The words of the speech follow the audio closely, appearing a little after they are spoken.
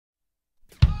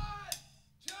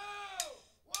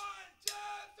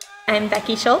I'm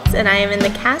Becky Schultz, and I am in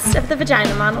the cast of the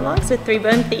Vagina Monologues with 3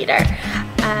 Bone Theater.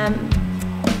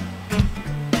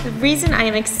 The reason I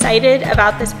am excited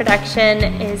about this production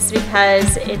is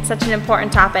because it's such an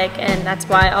important topic, and that's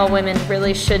why all women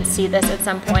really should see this at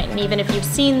some point. And even if you've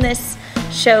seen this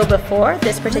show before,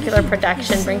 this particular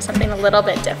production brings something a little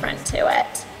bit different to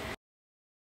it.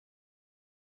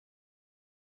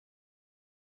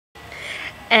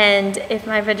 And if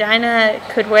my vagina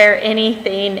could wear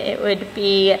anything, it would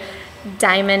be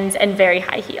diamonds and very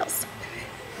high heels.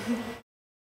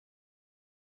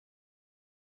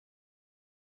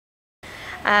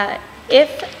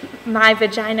 If my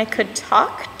vagina could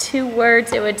talk, 2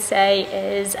 words it would say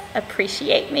is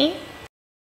appreciate me.